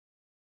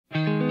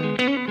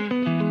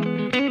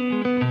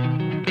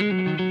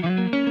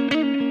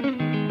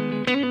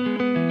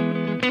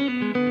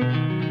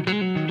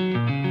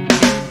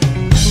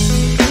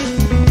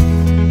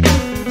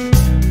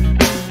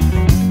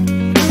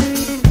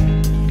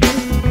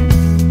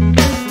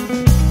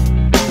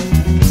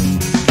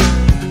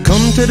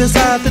to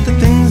decide that the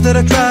things that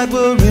I tried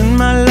were in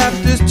my life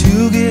just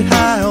to get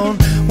high on.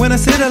 When I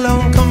sit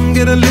alone, come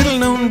get a little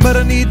known, but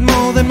I need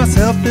more than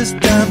myself this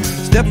time.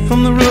 Step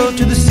from the road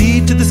to the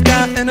sea to the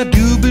sky, and I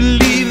do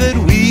believe that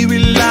we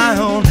rely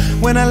on.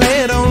 When I lay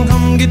it on,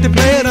 come get to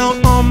play it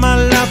on, all my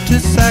life to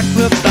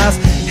sacrifice.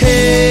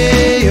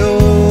 Hey,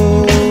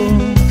 oh,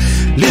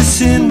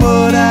 listen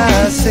what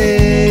I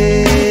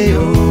say,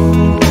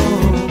 oh,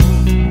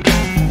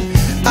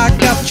 I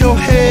got your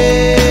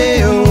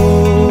hey,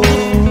 oh,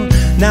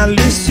 now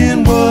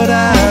listen what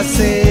I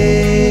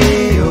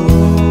say,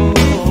 oh,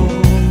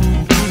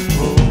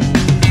 oh.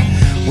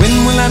 When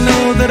will I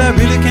know that I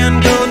really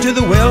can go to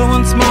the well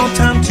once more?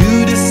 Time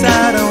to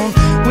decide on.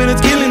 When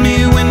it's killing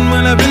me, when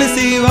will I really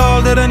see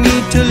all that I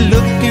need to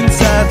look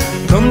inside?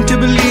 Come to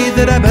believe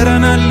that I better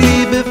not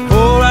leave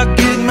before I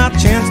get my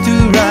chance to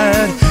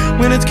ride.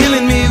 When it's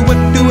killing me, what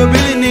do I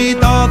really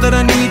need? All that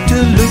I need to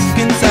look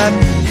inside.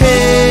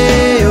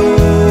 Hey,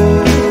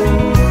 oh,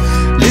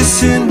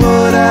 listen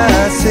what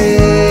I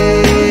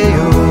say,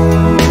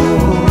 oh,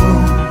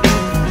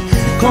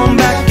 come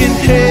back and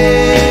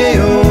hey,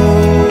 oh,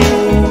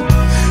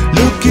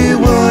 look at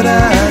what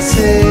I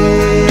say,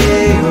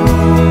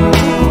 oh.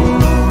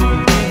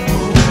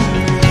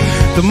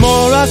 The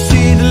more I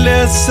see, the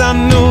less I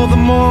know, the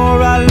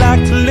more I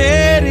like to